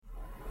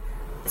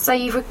So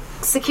you've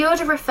secured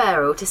a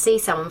referral to see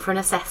someone for an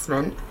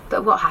assessment,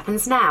 but what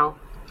happens now?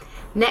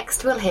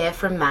 Next we'll hear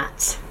from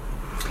Matt.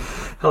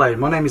 Hello,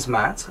 my name is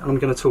Matt and I'm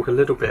going to talk a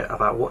little bit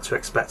about what to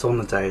expect on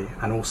the day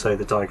and also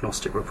the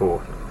diagnostic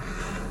report.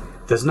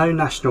 There's no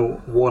national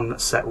one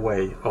set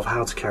way of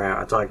how to carry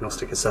out a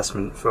diagnostic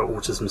assessment for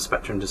autism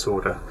spectrum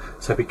disorder,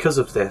 so because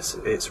of this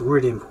it's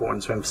really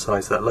important to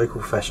emphasise that local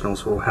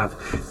professionals will have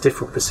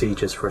different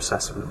procedures for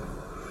assessment.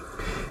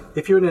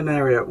 If you're in an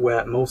area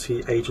where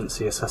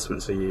multi-agency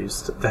assessments are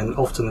used, then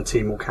often the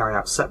team will carry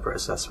out separate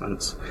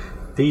assessments.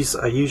 These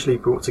are usually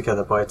brought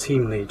together by a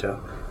team leader,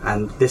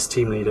 and this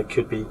team leader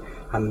could be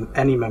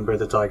any member of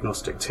the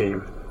diagnostic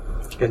team.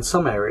 In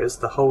some areas,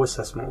 the whole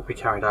assessment will be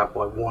carried out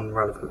by one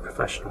relevant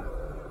professional.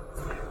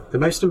 The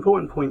most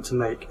important point to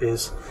make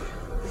is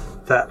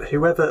that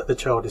whoever the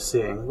child is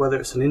seeing, whether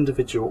it's an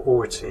individual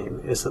or a team,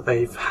 is that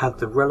they've had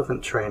the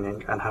relevant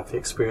training and have the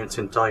experience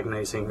in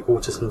diagnosing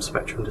autism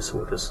spectrum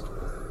disorders.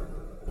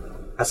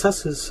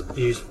 Assessors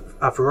use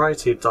a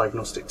variety of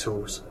diagnostic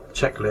tools,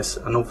 checklists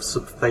and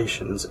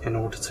observations in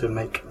order to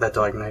make their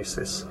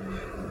diagnosis.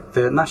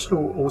 The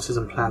National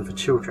Autism Plan for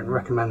Children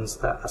recommends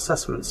that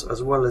assessments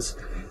as well as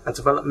a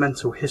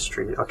developmental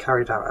history are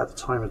carried out at the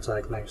time of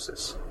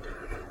diagnosis.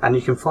 And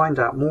you can find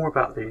out more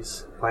about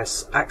these by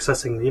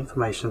accessing the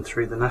information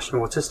through the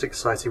National Autistic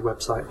Society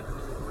website.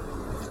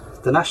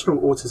 The National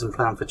Autism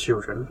Plan for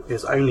Children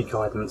is only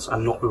guidance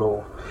and not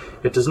law.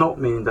 It does not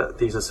mean that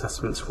these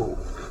assessments will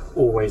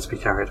always be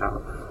carried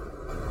out.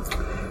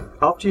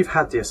 After you've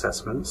had the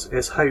assessments,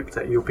 it's hoped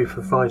that you'll be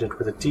provided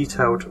with a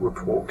detailed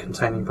report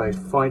containing both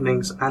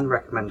findings and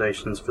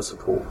recommendations for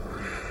support.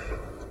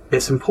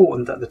 It's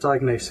important that the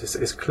diagnosis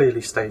is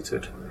clearly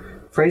stated.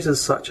 Phrases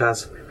such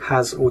as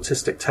has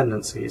autistic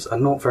tendencies are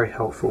not very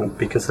helpful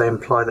because they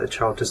imply that a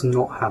child does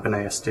not have an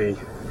ASD.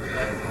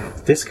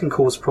 This can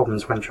cause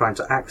problems when trying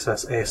to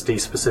access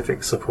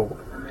ASD-specific support.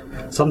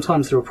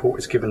 Sometimes the report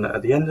is given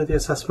at the end of the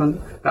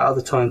assessment, at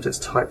other times it's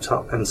typed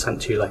up and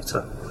sent to you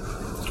later.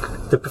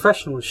 The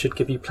professionals should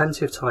give you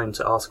plenty of time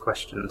to ask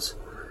questions.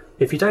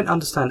 If you don't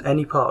understand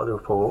any part of the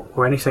report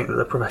or anything that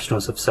the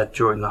professionals have said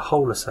during the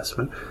whole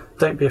assessment,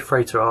 don't be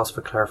afraid to ask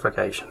for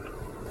clarification.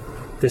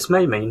 This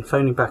may mean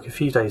phoning back a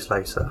few days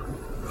later.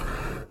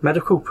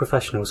 Medical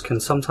professionals can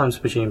sometimes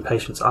presume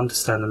patients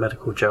understand the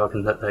medical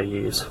jargon that they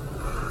use.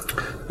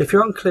 If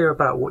you're unclear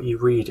about what you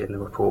read in the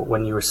report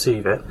when you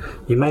receive it,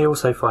 you may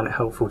also find it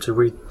helpful to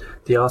read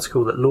the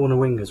article that Lorna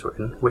Wing has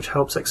written, which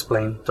helps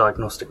explain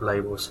diagnostic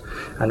labels,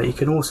 and that you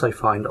can also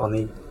find on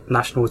the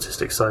National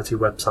Autistic Society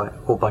website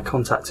or by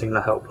contacting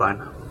the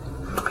helpline.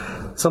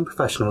 Some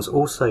professionals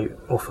also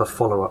offer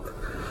follow-up.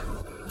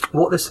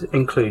 What this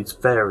includes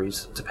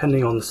varies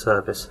depending on the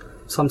service.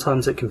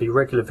 Sometimes it can be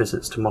regular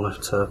visits to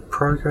monitor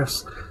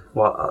progress,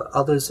 while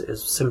others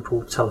is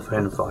simple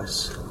telephone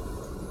advice.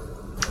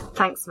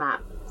 Thanks,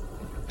 Matt.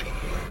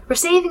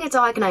 Receiving a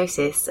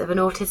diagnosis of an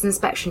autism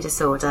spectrum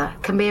disorder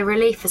can be a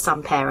relief for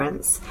some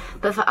parents,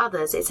 but for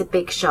others it's a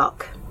big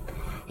shock.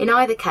 In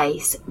either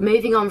case,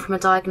 moving on from a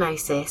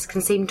diagnosis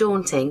can seem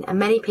daunting and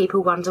many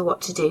people wonder what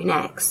to do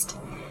next.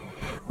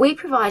 We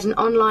provide an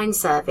online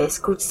service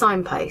called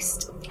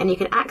Signpost, and you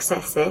can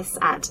access this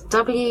at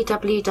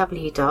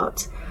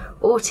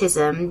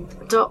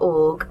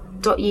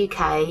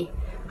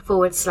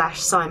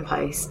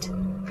www.autism.org.uk/signpost.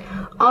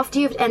 After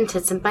you've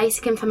entered some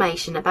basic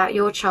information about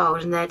your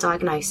child and their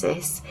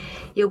diagnosis,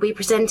 you'll be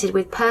presented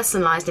with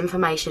personalised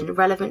information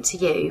relevant to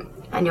you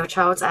and your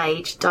child's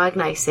age,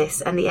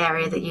 diagnosis and the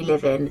area that you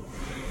live in.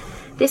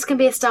 This can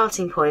be a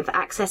starting point for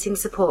accessing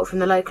support from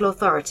the local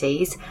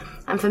authorities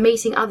and for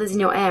meeting others in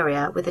your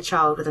area with a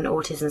child with an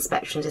autism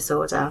spectrum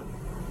disorder.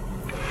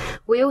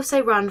 We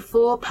also run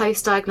 4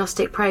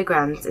 post-diagnostic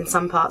programmes in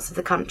some parts of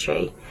the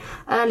country.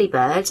 Early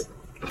Bird,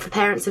 for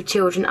parents of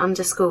children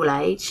under school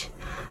age,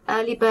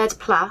 Early Bird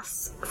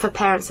Plus, for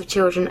parents of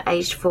children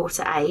aged 4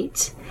 to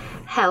 8,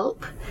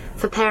 Help,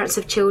 for parents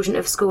of children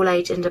of school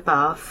age and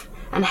above,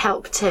 and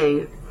Help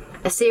 2,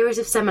 a series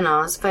of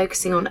seminars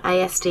focusing on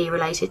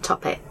ASD-related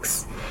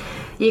topics.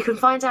 You can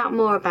find out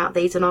more about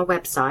these on our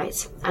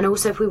website, and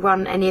also if we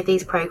run any of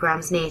these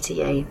programmes near to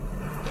you.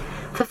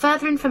 For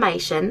further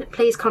information,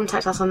 please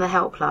contact us on the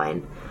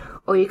helpline,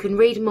 or you can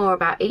read more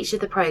about each of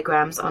the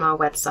programmes on our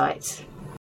website.